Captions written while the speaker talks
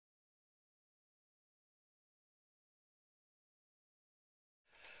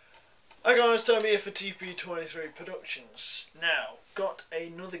Hi guys, Toby here for TP23 Productions. Now, got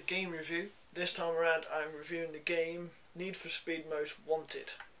another game review. This time around I'm reviewing the game Need for Speed Most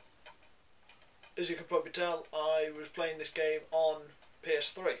Wanted. As you can probably tell, I was playing this game on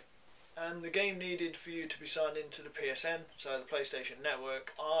PS3. And the game needed for you to be signed into the PSN, so the PlayStation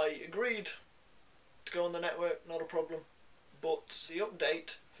Network. I agreed to go on the network, not a problem. But the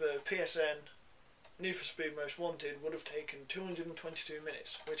update for PSN Need for Speed Most Wanted would have taken 222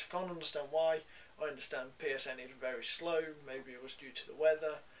 minutes, which I can't understand why. I understand PSN is very slow, maybe it was due to the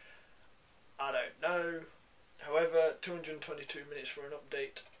weather, I don't know. However, 222 minutes for an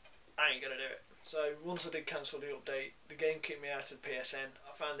update, I ain't gonna do it. So once I did cancel the update, the game kicked me out of PSN.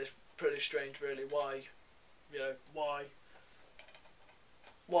 I found this pretty strange really, why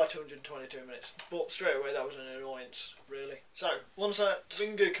 222 minutes? But straight away that was an annoyance, really. So, once that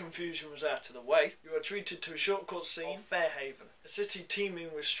finger confusion was out of the way, you are treated to a shortcut scene of Fairhaven, a city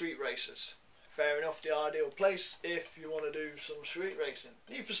teeming with street racers. Fair enough, the ideal place if you want to do some street racing.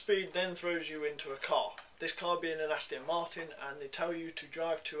 Need for Speed then throws you into a car, this car being an Aston Martin, and they tell you to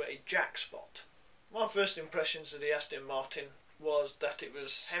drive to a jack spot. My first impressions of the Aston Martin was that it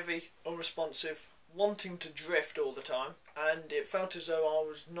was heavy, unresponsive, wanting to drift all the time, and it felt as though I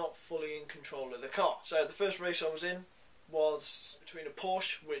was not fully in control of the car. So the first race I was in was between a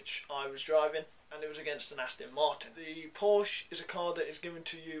Porsche, which I was driving, and it was against an Aston Martin. The Porsche is a car that is given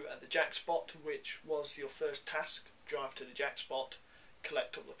to you at the jack spot, which was your first task: drive to the jack spot,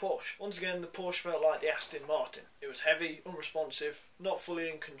 collect up the Porsche. Once again, the Porsche felt like the Aston Martin. It was heavy, unresponsive, not fully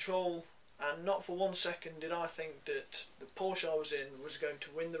in control, and not for 1 second did I think that the Porsche I was in was going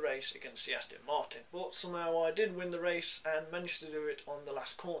to win the race against the Aston Martin. But somehow I did win the race and managed to do it on the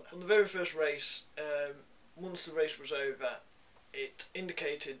last corner. On the very first race, once the race was over, it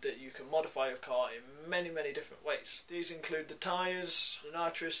indicated that you can modify your car in many different ways. These include the tyres, the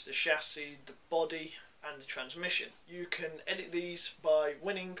nitrous, the chassis, the body and the transmission. You can edit these by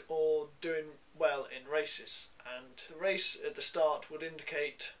winning or doing well in races, and the race at the start would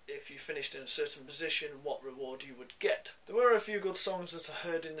indicate if you finished in a certain position what reward you would get. There were a few good songs that I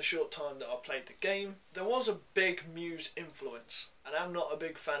heard in the short time that I played the game. There was a big Muse influence, and I'm not a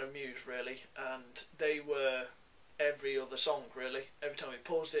big fan of Muse really, and they were every other song really. Every time you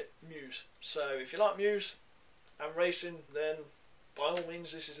paused it, Muse. So if you like Muse and racing, then by all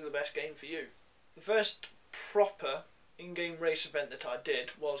means this is the best game for you. The first proper in-game race event that I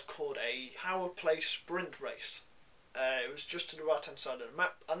did was called a Power Play Sprint Race. It was just to the right hand side of the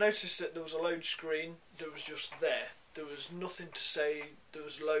map. I noticed that there was a load screen that was just there. There was nothing to say there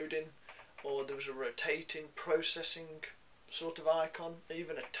was loading, or there was a rotating, processing sort of icon,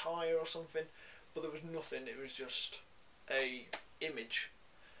 even a tyre or something, but there was nothing. It was just a image,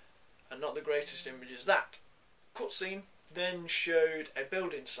 and not the greatest image is that. Cutscene then showed a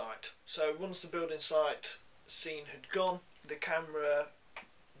building site. So once the building site scene had gone, the camera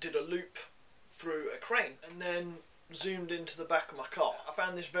did a loop through a crane and then zoomed into the back of my car. I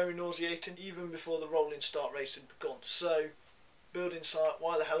found this very nauseating even before the rolling start race had begun. So, building site,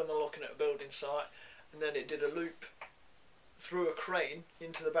 why the hell am I looking at a building site? And then it did a loop through a crane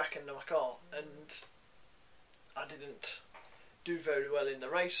into the back end of my car, and I didn't do very well in the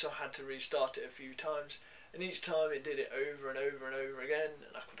race, so I had to restart it a few times, and each time it did it over and over and over again,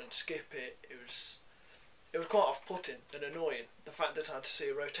 and I couldn't skip it. It was quite off-putting and annoying, the fact that I had to see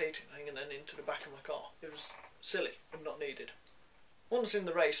a rotating thing and then into the back of my car. It was silly and not needed. Once in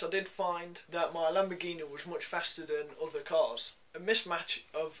the race, I did find that my Lamborghini was much faster than other cars. A mismatch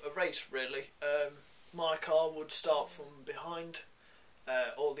of a race, really. My car would start from behind,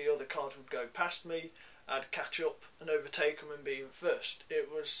 all the other cars would go past me, I'd catch up and overtake them and be in first. It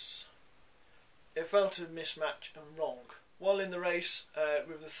felt a mismatch and wrong. While in the race,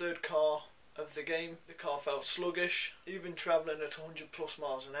 with the third car of the game, the car felt sluggish. Even travelling at 100 plus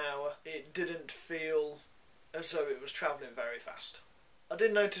miles an hour, it didn't feel as though it was travelling very fast. I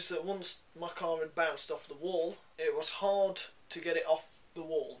did notice that once my car had bounced off the wall, it was hard to get it off the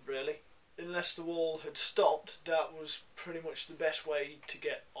wall really. Unless the wall had stopped, that was pretty much the best way to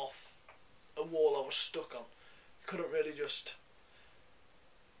get off a wall I was stuck on. You couldn't really just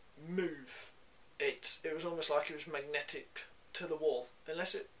move. It was almost like it was magnetic to the wall.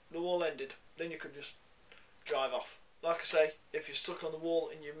 Unless the wall ended, then you could just drive off. Like I say, if you're stuck on the wall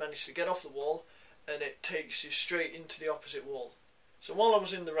and you manage to get off the wall, and it takes you straight into the opposite wall. So while I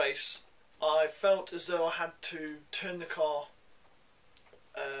was in the race, I felt as though I had to turn the car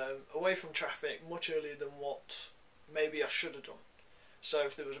away from traffic much earlier than what maybe I should have done. So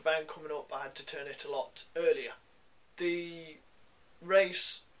if there was a van coming up, I had to turn it a lot earlier. The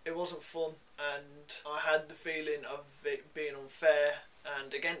race, it wasn't fun, and I had the feeling of it being unfair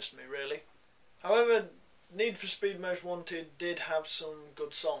and against me really. However, Need for Speed Most Wanted did have some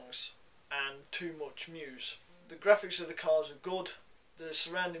good songs and too much muse. The graphics of the cars are good, the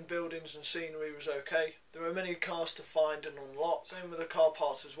surrounding buildings and scenery was okay. There are many cars to find and unlock, same with the car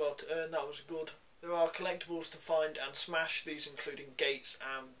parts as well to earn, that was good. There are collectibles to find and smash, these including gates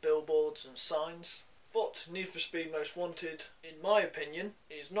and billboards and signs. But Need for Speed Most Wanted, in my opinion,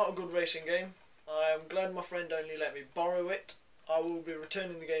 is not a good racing game. I am glad my friend only let me borrow it. I will be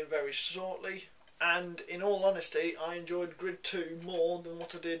returning the game very shortly, and in all honesty I enjoyed Grid 2 more than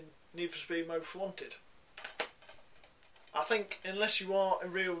what I did Need for Speed Most Wanted. I think unless you are a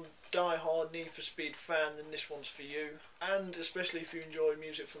real die-hard Need for Speed fan, then this one's for you, and especially if you enjoy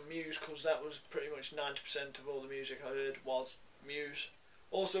music from Muse, because that was pretty much 90% of all the music I heard was Muse.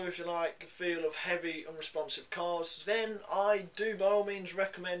 Also, if you like the feel of heavy unresponsive cars, then I do by all means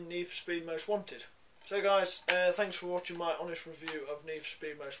recommend Need for Speed Most Wanted. So guys, thanks for watching my honest review of Need for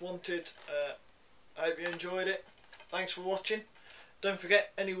Speed Most Wanted. I hope you enjoyed it. Thanks for watching. Don't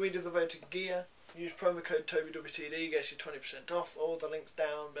forget, any Weed of the Voted gear, use promo code TobyWTD, gets you 20% off. All the links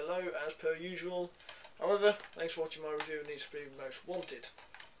down below as per usual. However, thanks for watching my review of Need for Speed Most Wanted.